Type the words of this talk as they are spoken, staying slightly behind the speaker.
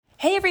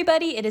Hey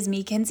everybody, it is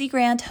me, Kinsey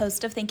Grant,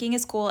 host of Thinking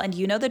is Cool, and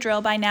you know the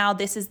drill by now.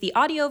 This is the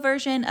audio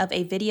version of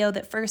a video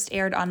that first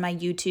aired on my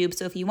YouTube,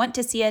 so if you want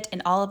to see it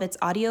in all of its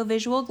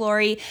audio-visual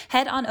glory,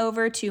 head on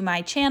over to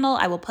my channel.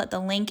 I will put the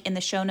link in the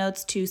show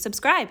notes to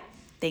subscribe.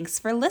 Thanks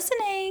for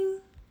listening.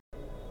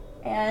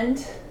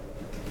 And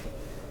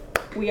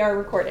we are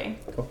recording.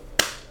 Cool.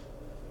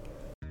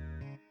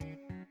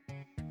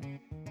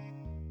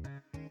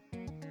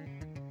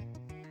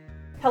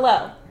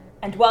 Hello,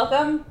 and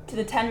welcome to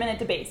the 10-minute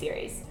debate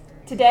series.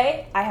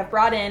 Today, I have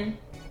brought in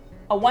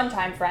a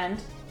one-time friend,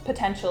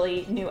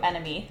 potentially new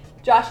enemy,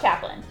 Josh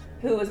Kaplan,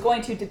 who is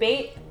going to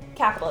debate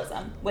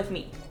capitalism with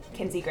me,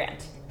 Kinsey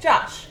Grant.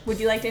 Josh, would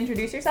you like to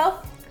introduce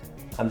yourself?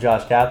 I'm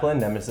Josh Kaplan,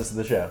 nemesis of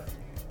the show.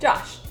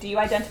 Josh, do you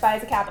identify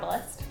as a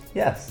capitalist?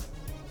 Yes.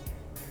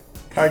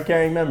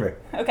 Card-carrying member.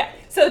 Okay,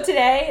 so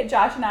today,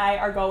 Josh and I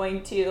are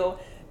going to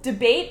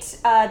debate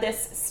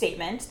this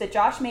statement that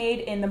Josh made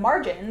in the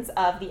margins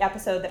of the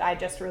episode that I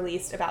just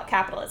released about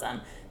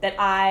capitalism that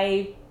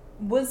I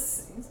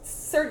was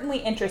certainly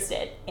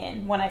interested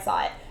in when I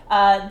saw it.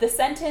 The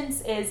sentence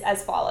is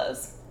as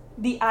follows.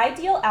 The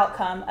ideal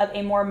outcome of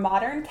a more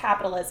modern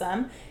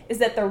capitalism is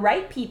that the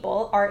right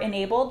people are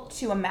enabled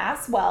to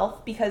amass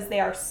wealth because they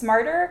are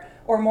smarter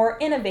or more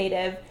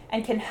innovative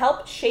and can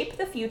help shape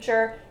the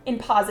future in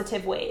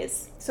positive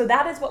ways. So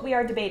that is what we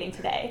are debating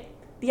today.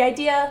 The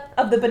idea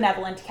of the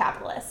benevolent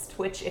capitalist,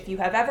 which if you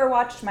have ever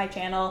watched my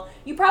channel,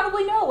 you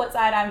probably know what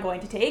side I'm going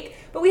to take,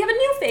 but we have a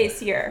new face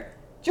here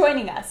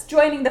joining us,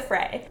 joining the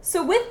fray.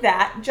 So with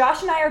that,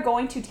 Josh and I are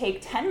going to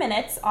take 10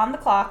 minutes on the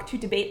clock to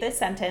debate this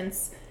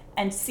sentence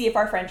and see if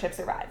our friendship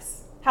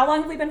survives. How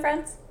long have we been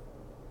friends?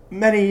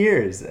 Many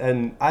years,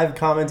 and I've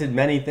commented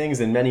many things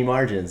in many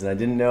margins, and I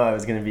didn't know I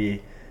was going to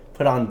be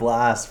put on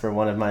blast for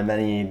one of my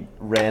many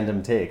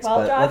random takes. Well,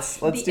 but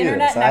Josh, let's the do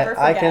internet this. never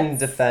I can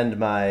forgets. defend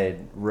my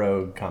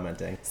rogue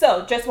commenting.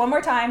 So, just one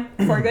more time,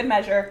 for good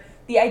measure,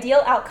 the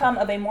ideal outcome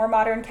of a more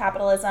modern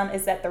capitalism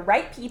is that the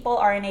right people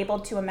are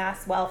enabled to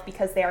amass wealth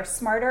because they are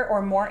smarter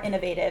or more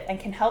innovative and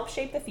can help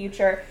shape the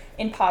future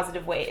in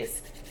positive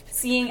ways.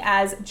 Seeing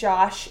as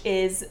Josh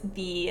is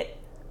the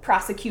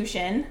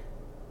prosecution,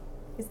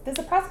 does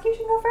the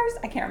prosecution go first?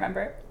 I can't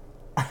remember.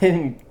 Do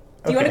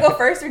you want to go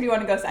first or do you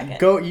want to go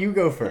second? You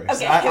go first.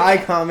 Okay. I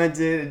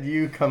commented,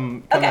 you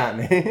come Okay. at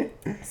me.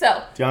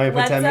 So, do you want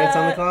me to put 10 minutes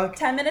on the clock?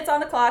 10 minutes on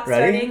the clock,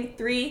 Ready? starting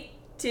 3,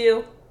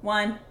 2,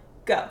 1,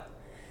 go.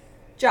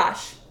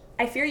 Josh,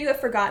 I fear you have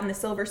forgotten the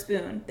silver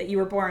spoon that you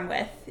were born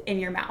with in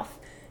your mouth.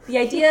 The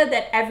idea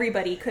that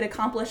everybody could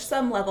accomplish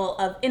some level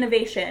of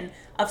innovation,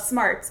 of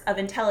smarts, of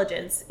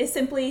intelligence is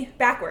simply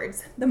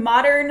backwards. The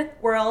modern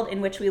world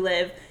in which we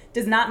live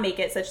does not make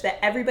it such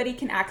that everybody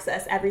can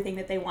access everything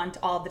that they want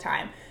all the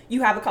time.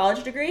 You have a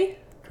college degree.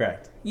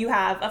 Correct. You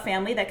have a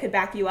family that could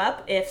back you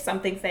up if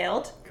something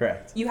failed.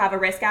 Correct. You have a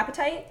risk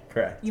appetite.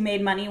 Correct. You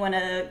made money when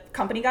a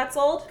company got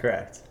sold.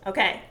 Correct.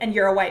 Okay, and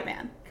you're a white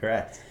man.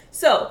 Correct.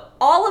 So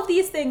all of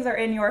these things are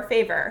in your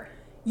favor.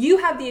 You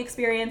have the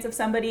experience of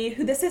somebody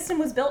who the system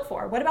was built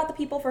for. What about the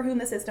people for whom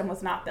the system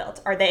was not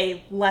built? Are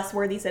they less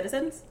worthy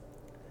citizens?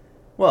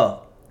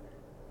 Well,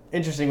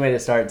 interesting way to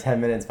start 10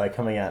 minutes by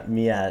coming at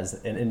me as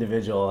an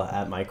individual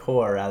at my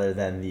core rather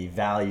than the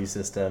value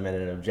system and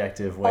an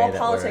objective way. All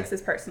politics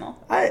is personal.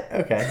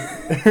 Okay.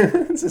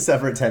 It's a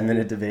separate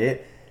 10-minute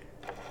debate.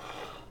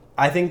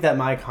 I think that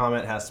my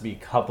comment has to be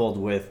coupled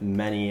with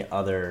many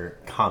other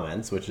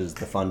comments, which is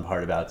the fun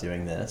part about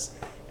doing this.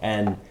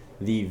 And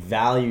the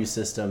value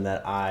system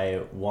that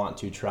I want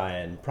to try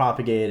and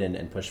propagate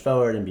and push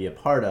forward and be a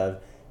part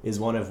of is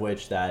one of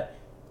which that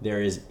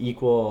there is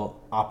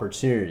equal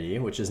opportunity,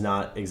 which is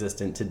not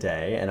existent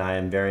today, and I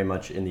am very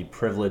much in the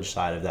privileged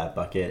side of that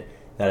bucket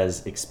that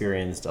has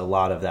experienced a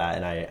lot of that,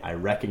 and I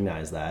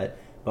recognize that.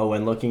 But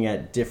when looking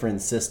at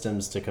different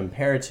systems to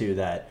compare to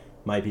that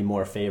might be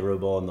more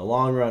favorable in the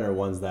long run or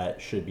ones that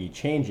should be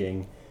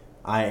changing,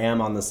 I am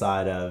on the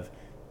side of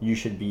you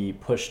should be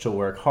pushed to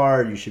work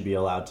hard, you should be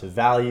allowed to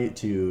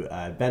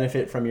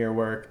benefit from your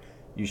work,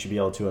 you should be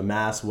able to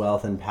amass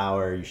wealth and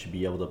power, you should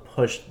be able to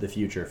push the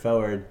future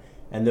forward.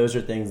 And those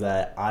are things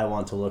that I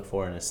want to look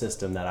for in a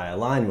system that I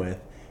align with.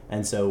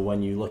 And so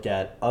when you look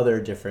at other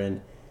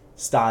different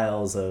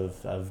styles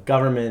of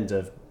government,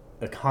 of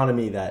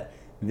economy, that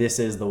this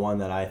is the one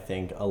that I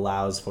think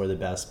allows for the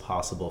best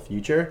possible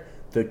future.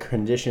 The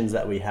conditions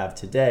that we have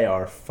today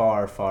are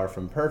far, far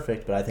from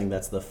perfect, but I think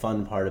that's the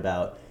fun part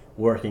about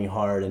working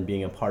hard and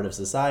being a part of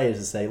society is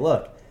to say,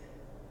 look,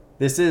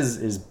 this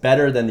is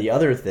better than the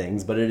other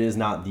things, but it is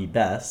not the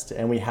best,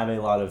 and we have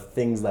a lot of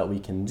things that we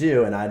can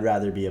do, and I'd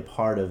rather be a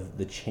part of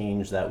the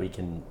change that we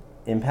can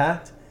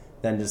impact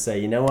than to say,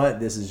 you know what,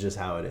 this is just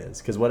how it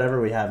is. Because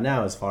whatever we have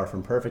now is far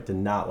from perfect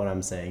and not what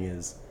I'm saying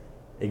is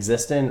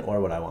existent or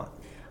what I want.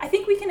 I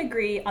think we can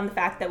agree on the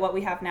fact that what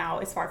we have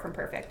now is far from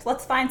perfect.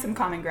 Let's find some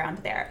common ground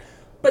there.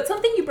 But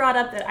something you brought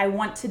up that I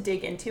want to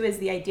dig into is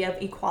the idea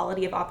of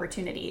equality of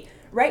opportunity.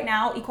 Right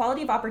now,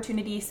 equality of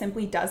opportunity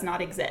simply does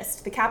not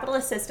exist. The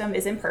capitalist system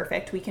is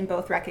imperfect. We can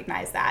both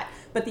recognize that.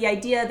 But the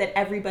idea that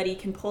everybody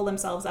can pull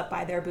themselves up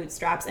by their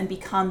bootstraps and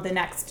become the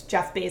next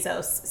Jeff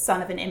Bezos,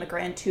 son of an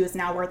immigrant who is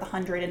now worth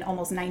 $100 and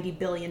almost $90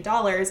 billion,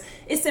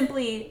 is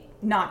simply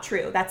not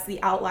true. That's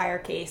the outlier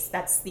case.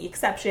 That's the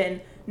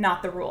exception,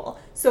 not the rule.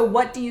 So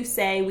what do you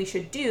say we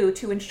should do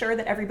to ensure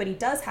that everybody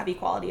does have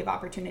equality of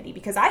opportunity?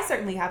 Because I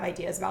certainly have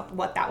ideas about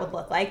what that would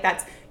look like.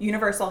 That's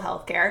universal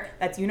healthcare,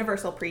 that's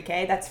universal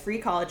pre-K, that's free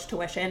college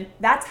tuition.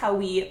 That's how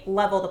we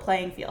level the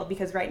playing field,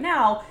 because right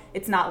now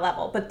it's not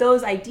level. But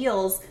those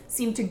ideals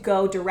seem to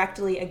go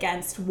directly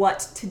against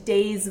what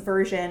today's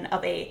version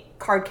of a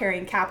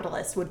card-carrying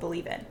capitalist would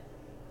believe in.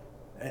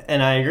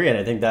 And I agree, and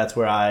I think that's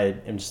where I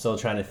am still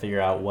trying to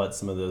figure out what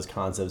some of those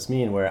concepts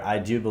mean, where I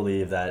do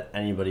believe that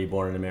anybody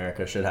born in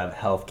America should have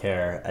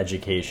healthcare,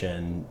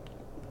 education,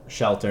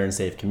 shelter and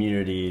safe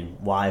community,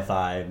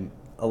 Wi-Fi,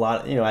 a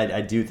lot, I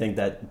do think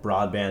that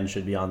broadband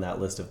should be on that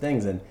list of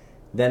things. And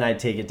then I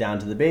take it down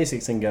to the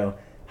basics and go,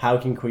 how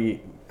can we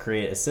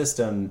create a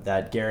system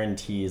that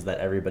guarantees that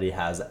everybody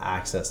has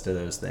access to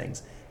those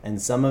things? And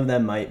some of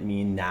them might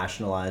mean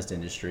nationalized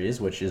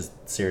industries, which is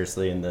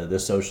seriously in the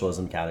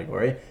socialism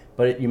category.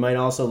 But you might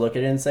also look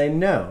at it and say,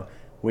 no,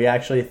 we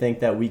actually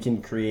think that we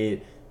can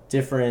create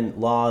different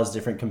laws,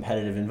 different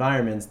competitive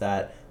environments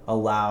that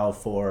allow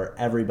for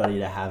everybody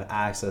to have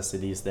access to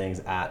these things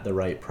at the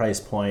right price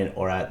point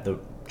or at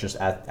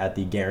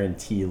the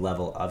guarantee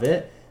level of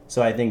it.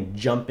 So I think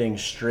jumping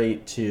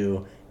straight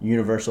to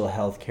universal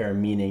healthcare,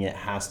 meaning it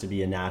has to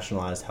be a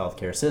nationalized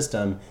healthcare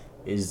system,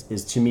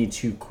 is to me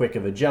too quick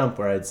of a jump,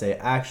 where I'd say,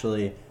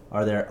 actually,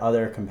 are there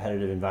other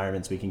competitive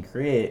environments we can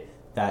create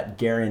that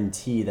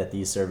guarantee that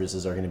these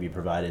services are going to be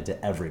provided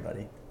to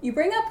everybody? You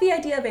bring up the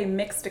idea of a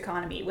mixed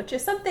economy, which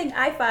is something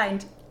I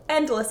find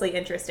endlessly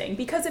interesting,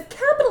 because if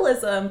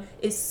capitalism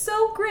is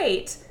so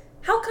great,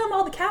 how come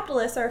all the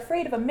capitalists are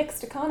afraid of a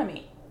mixed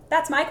economy?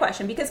 That's my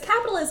question, because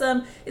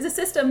capitalism is a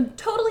system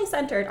totally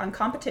centered on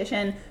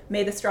competition.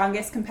 May the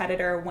strongest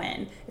competitor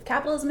win. If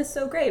capitalism is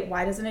so great,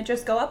 why doesn't it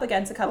just go up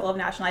against a couple of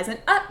nationalized?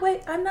 And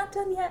wait, I'm not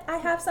done yet. I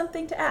have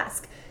something to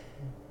ask.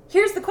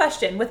 Here's the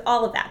question with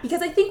all of that,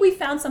 because I think we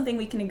found something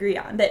we can agree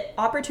on, that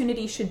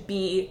opportunity should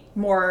be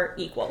more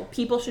equal.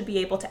 People should be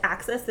able to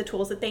access the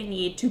tools that they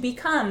need to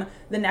become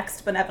the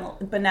next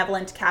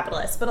benevolent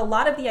capitalist. But a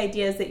lot of the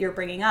ideas that you're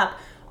bringing up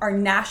are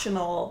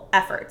national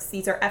efforts.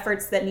 These are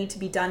efforts that need to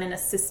be done in a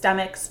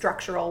systemic,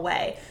 structural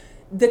way.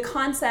 The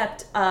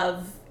concept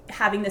of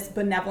having this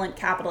benevolent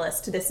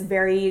capitalist to this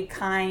very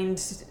kind,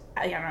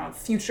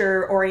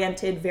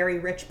 future-oriented, very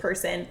rich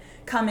person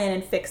come in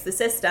and fix the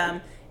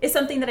system is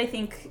something that I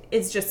think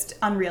is just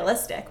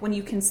unrealistic when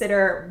you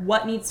consider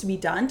what needs to be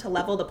done to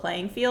level the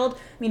playing field.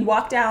 I mean,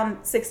 walk down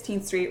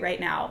 16th Street right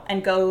now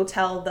and go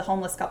tell the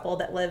homeless couple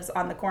that lives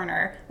on the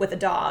corner with a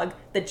dog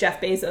that Jeff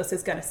Bezos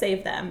is going to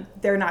save them.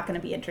 They're not going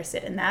to be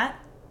interested in that.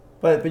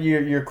 But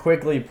you're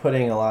quickly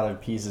putting a lot of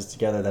pieces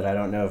together that I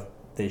don't know if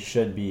they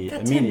should be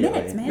got immediately. 10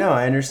 minutes, man. No,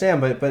 I understand,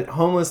 but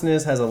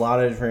homelessness has a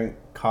lot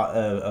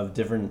of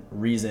different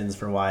reasons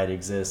for why it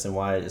exists, and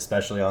why,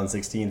 especially on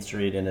 16th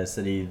Street in a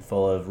city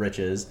full of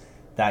riches,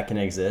 that can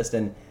exist.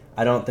 And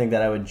I don't think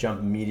that I would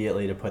jump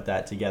immediately to put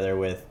that together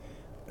with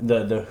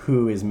the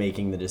who is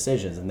making the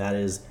decisions, and that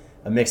is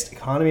a mixed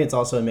economy. It's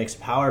also a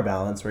mixed power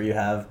balance, where you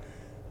have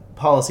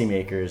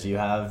policymakers, you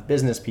have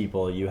business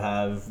people, you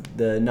have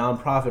the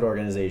nonprofit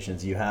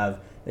organizations, you have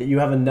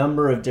a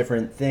number of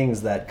different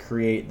things that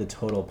create the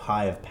total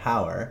pie of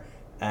power.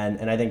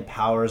 And I think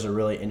power is a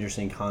really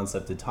interesting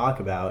concept to talk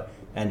about,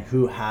 and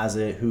who has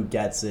it, who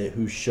gets it,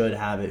 who should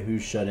have it, who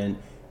shouldn't.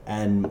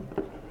 And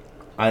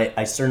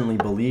I certainly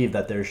believe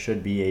that there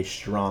should be a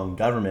strong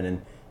government.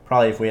 And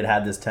probably if we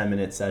had this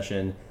 10-minute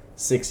session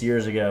 6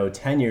 years ago,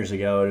 10 years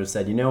ago, I would have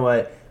said, you know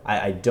what,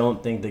 I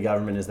don't think the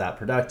government is that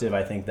productive.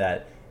 I think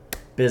that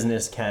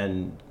business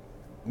can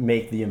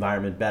make the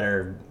environment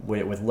better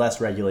with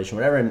less regulation,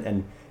 whatever.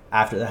 And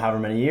after however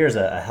many years,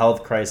 a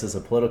health crisis, a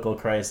political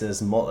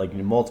crisis,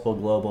 multiple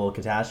global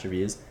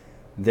catastrophes,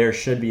 there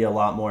should be a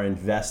lot more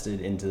invested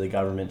into the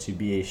government to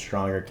be a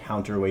stronger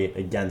counterweight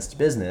against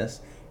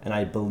business. And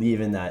I believe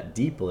in that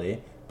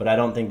deeply, but I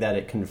don't think that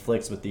it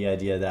conflicts with the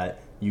idea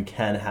that you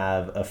can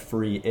have a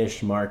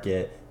free-ish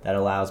market that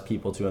allows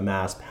people to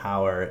amass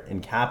power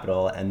and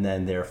capital and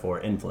then therefore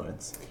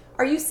influence.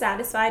 Are you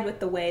satisfied with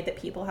the way that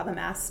people have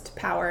amassed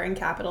power and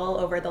capital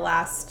over the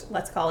last,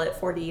 let's call it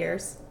 40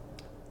 years?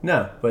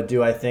 No, but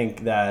do I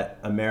think that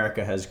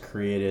America has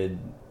created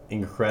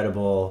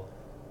incredible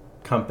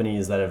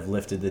companies that have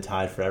lifted the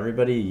tide for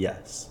everybody?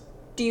 Yes.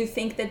 Do you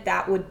think that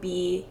that would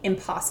be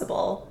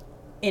impossible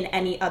in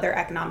any other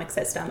economic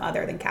system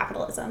other than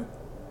capitalism?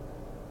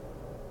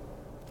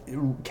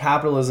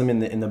 Capitalism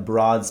in the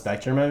broad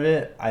spectrum of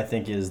it, I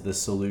think, is the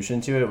solution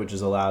to it, which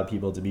has allowed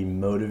people to be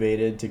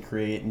motivated to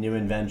create new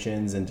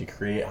inventions and to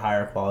create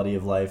higher quality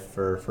of life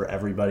for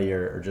everybody,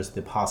 or just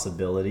the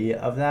possibility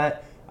of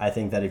that. I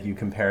think that if you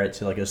compare it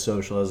to like a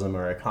socialism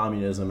or a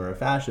communism or a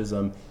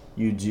fascism,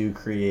 you do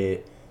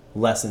create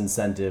less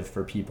incentive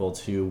for people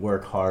to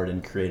work hard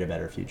and create a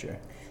better future.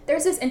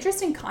 There's this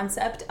interesting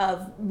concept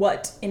of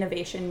what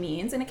innovation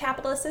means in a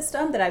capitalist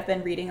system that I've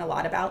been reading a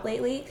lot about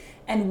lately.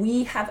 And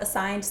we have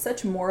assigned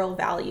such moral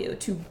value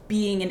to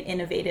being an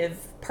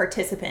innovative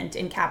participant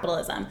in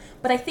capitalism.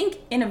 But I think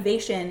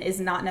innovation is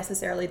not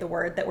necessarily the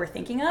word that we're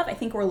thinking of. I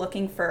think we're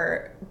looking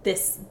for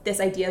this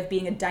idea of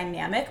being a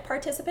dynamic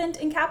participant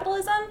in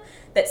capitalism,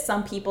 that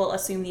some people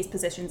assume these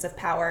positions of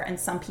power and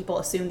some people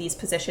assume these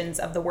positions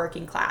of the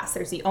working class.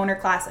 There's the owner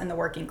class and the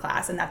working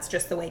class, and that's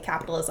just the way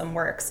capitalism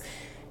works.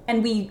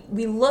 And we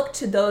look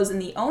to those in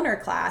the owner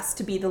class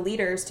to be the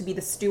leaders, to be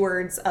the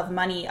stewards of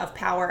money, of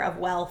power, of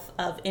wealth,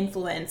 of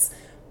influence,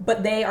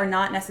 but they are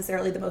not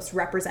necessarily the most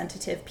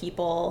representative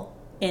people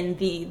in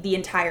the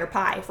entire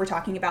pie. If we're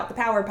talking about the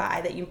power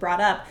pie that you brought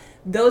up,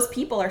 those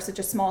people are such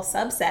a small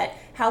subset.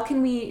 How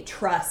can we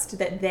trust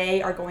that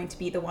they are going to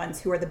be the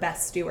ones who are the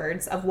best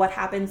stewards of what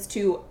happens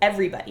to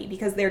everybody?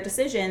 Because their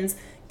decisions,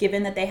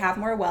 given that they have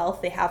more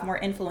wealth, they have more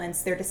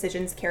influence, their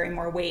decisions carry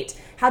more weight.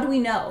 How do we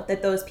know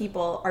that those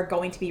people are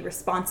going to be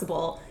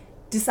responsible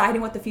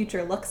deciding what the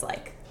future looks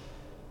like?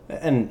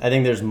 And I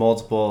think there's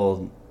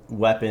multiple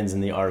weapons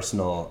in the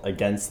arsenal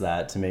against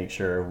that to make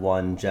sure,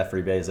 one,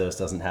 Jeffrey Bezos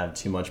doesn't have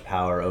too much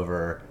power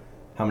over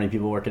how many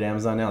people work at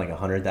Amazon now, like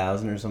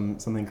 100,000 or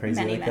something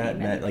crazy like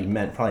that. Like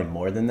meant probably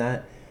more than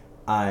that.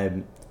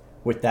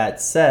 With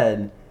that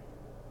said,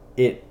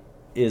 it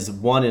is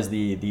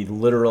the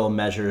literal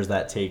measures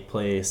that take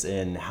place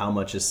in how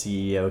much a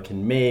CEO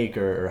can make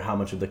or how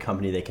much of the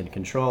company they can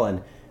control.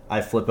 And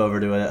I flip over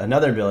to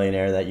another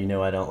billionaire that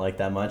I don't like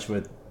that much,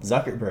 with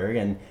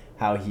Zuckerberg, and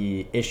how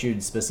he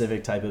issued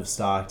specific type of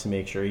stock to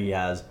make sure he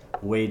has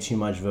way too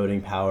much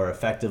voting power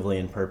effectively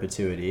in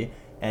perpetuity.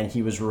 And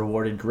he was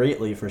rewarded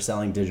greatly for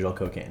selling digital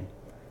cocaine.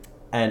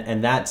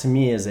 And that to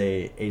me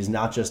is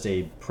not just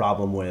a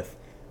problem with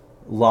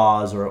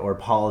laws or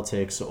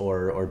politics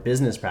or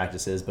business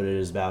practices, but it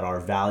is about our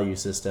value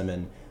system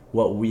and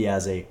what we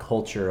as a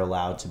culture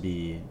allow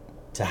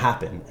to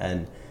happen.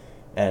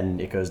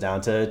 And it goes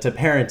down to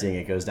parenting,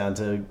 it goes down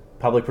to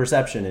public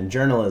perception and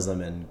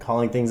journalism and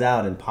calling things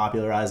out and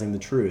popularizing the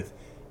truth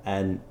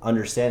and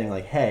understanding,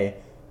 like, hey,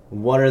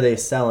 what are they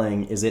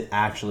selling? Is it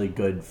actually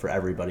good for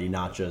everybody,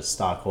 not just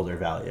stockholder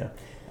value?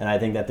 And I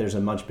think that there's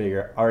a much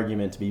bigger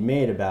argument to be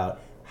made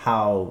about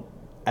how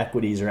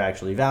equities are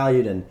actually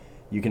valued. And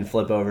you can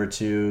flip over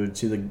to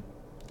the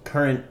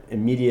current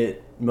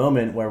immediate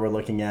moment where we're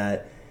looking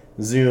at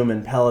Zoom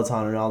and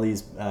Peloton and all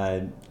these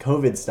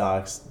COVID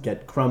stocks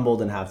get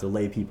crumbled and have to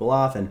lay people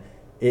off. And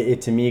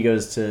it to me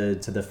goes to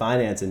the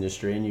finance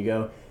industry, and you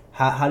go,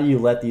 how do you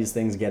let these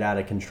things get out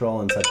of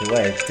control in such a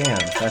way? Damn,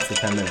 that's the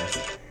 10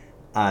 minutes.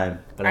 But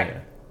anyway, right.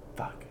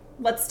 Fuck.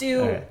 Let's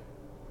do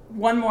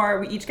one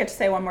more. We each get to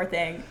say one more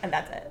thing, and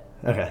that's it.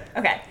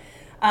 Okay.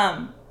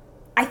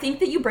 I think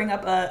that you bring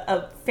up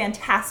a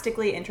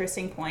fantastically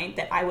interesting point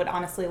that I would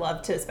honestly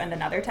love to spend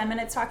another 10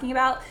 minutes talking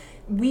about.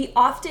 We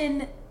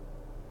often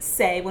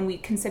say, when we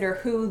consider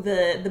who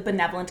the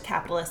benevolent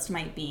capitalist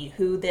might be,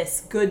 who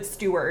this good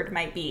steward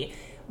might be,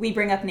 we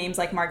bring up names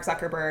like Mark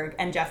Zuckerberg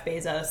and Jeff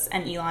Bezos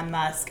and Elon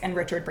Musk and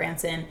Richard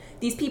Branson,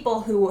 these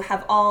people who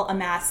have all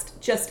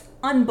amassed just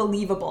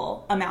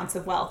unbelievable amounts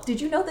of wealth.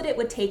 Did you know that it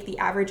would take the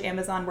average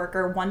Amazon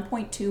worker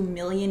 1.2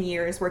 million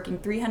years, working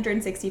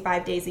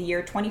 365 days a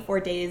year, 24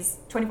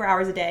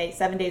 hours a day,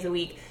 7 days a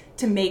week,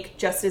 to make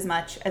just as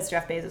much as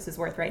Jeff Bezos is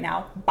worth right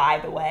now, by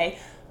the way?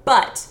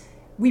 But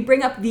we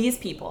bring up these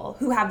people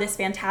who have this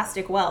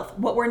fantastic wealth.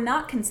 What we're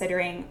not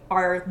considering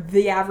are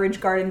the average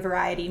garden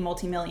variety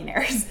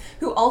multimillionaires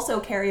who also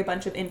carry a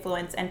bunch of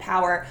influence and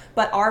power,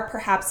 but are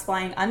perhaps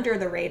flying under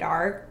the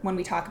radar when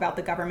we talk about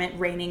the government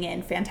reining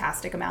in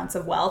fantastic amounts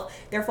of wealth.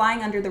 They're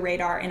flying under the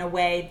radar in a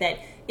way that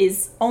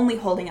is only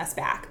holding us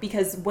back,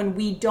 because when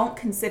we don't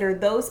consider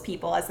those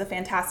people as the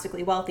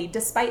fantastically wealthy,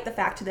 despite the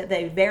fact that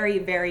they very,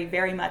 very,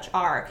 very much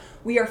are,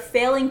 we are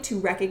failing to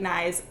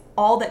recognize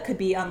all that could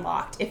be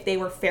unlocked if they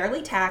were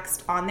fairly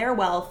taxed on their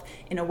wealth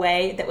in a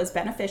way that was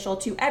beneficial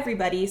to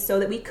everybody, so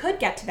that we could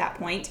get to that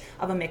point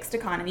of a mixed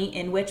economy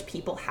in which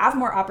people have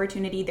more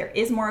opportunity, there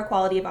is more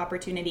equality of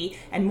opportunity,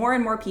 and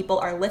more people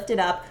are lifted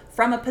up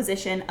from a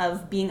position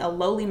of being a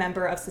lowly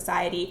member of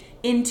society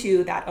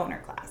into that owner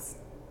class.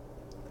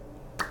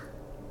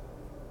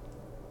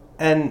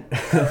 And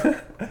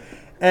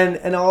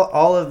and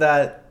all of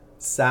that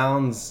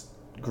sounds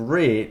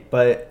great,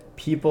 but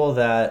people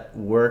that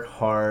work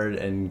hard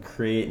and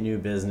create new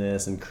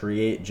business and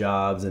create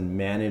jobs and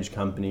manage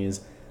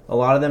companies, a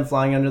lot of them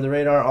flying under the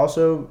radar,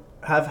 also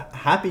have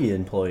happy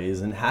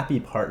employees and happy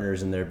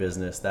partners in their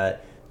business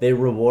that they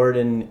reward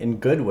in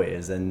good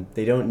ways, and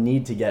they don't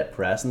need to get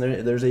press. And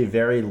there's a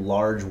very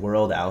large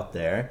world out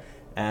there,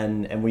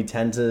 and we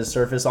tend to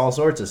surface all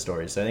sorts of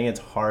stories. So I think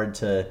it's hard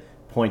to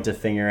point a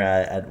finger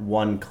at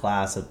one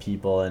class of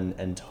people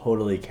and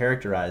totally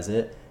characterize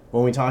it.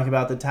 When we talk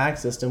about the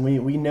tax system,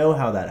 we know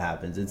how that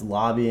happens. It's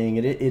lobbying.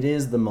 It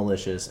is the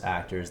malicious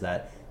actors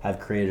that have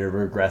created a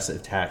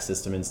regressive tax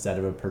system instead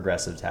of a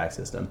progressive tax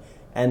system.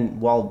 And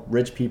while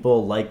rich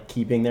people like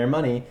keeping their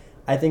money,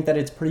 I think that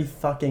it's pretty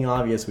fucking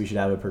obvious we should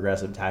have a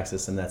progressive tax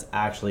system that's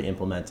actually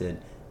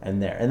implemented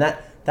and there. And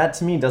that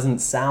to me doesn't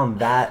sound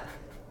that...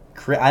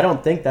 I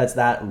don't think that's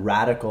that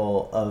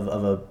radical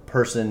of a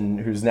person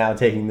who's now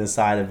taking this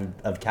side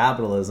of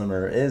capitalism,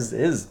 or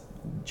is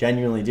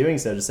genuinely doing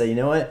so, to say, you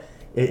know what,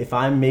 if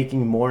I'm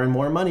making more and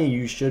more money,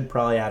 you should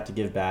probably have to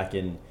give back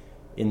in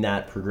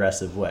that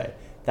progressive way.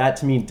 That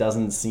to me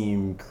doesn't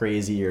seem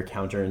crazy or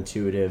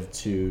counterintuitive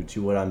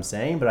to what I'm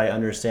saying, but I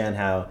understand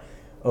how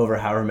over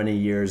however many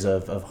years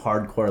of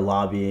hardcore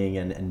lobbying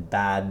and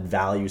bad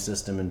value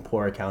system and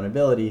poor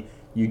accountability,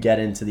 you get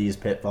into these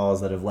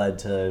pitfalls that have led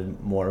to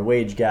more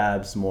wage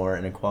gaps, more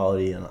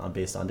inequality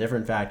based on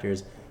different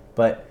factors.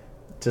 But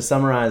to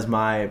summarize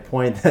my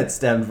point that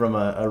stemmed from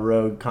a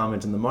rogue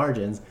comment in the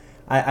margins,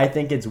 I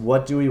think it's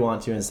what do we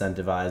want to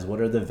incentivize,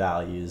 what are the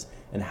values,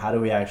 and how do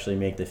we actually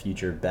make the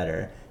future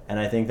better? And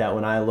I think that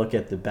when I look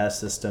at the best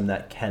system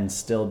that can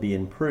still be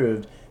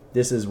improved,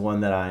 this is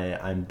one that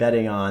I'm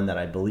betting on, that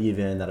I believe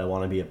in, that I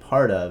want to be a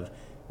part of,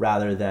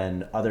 rather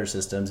than other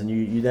systems. And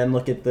you then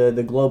look at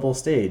the global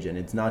stage, and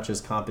it's not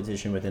just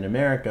competition within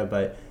America,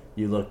 but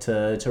you look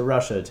to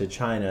Russia, to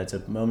China,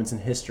 to moments in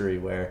history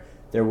where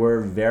there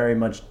were very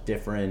much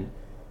different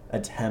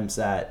attempts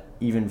at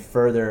even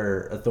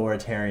further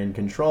authoritarian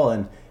control.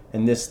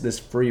 And this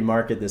free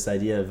market, this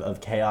idea of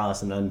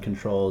chaos and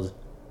uncontrolled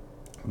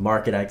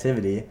market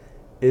activity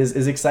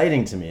is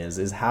exciting to me,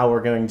 is how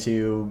we're going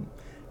to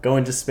go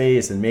into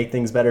space and make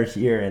things better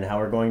here, and how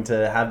we're going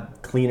to have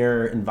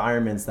cleaner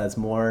environments that's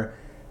more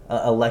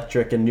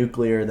electric and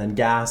nuclear than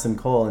gas and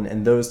coal,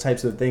 and those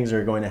types of things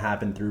are going to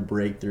happen through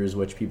breakthroughs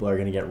which people are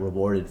going to get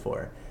rewarded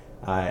for.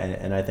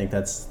 And I think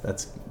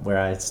that's where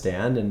I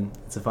stand, and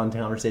it's a fun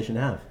conversation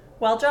to have.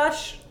 Well,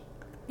 Josh,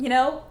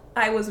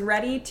 I was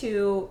ready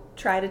to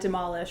try to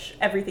demolish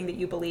everything that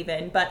you believe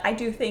in, but I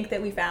do think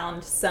that we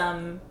found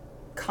some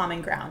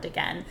common ground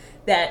again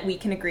that we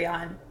can agree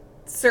on.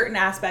 Certain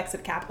aspects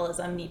of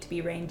capitalism need to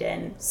be reined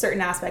in. Certain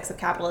aspects of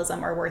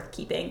capitalism are worth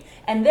keeping.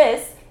 And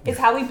this is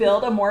how we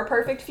build a more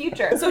perfect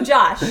future. So,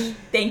 Josh,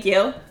 thank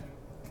you.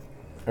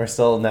 We're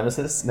still nemesi,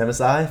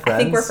 friends? I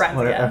think we're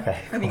friends, yeah. Okay.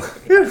 I think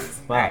we're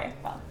friends. Wow. All right,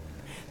 well.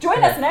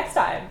 Join us next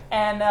time,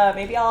 and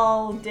maybe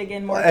I'll dig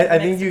in more. I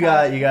think you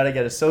got to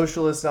get a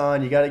socialist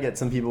on. You got to get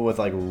some people with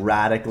like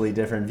radically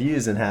different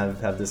views and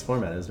have this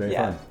format. It was very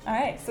fun. All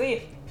right,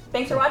 sweet.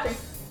 Thanks for watching.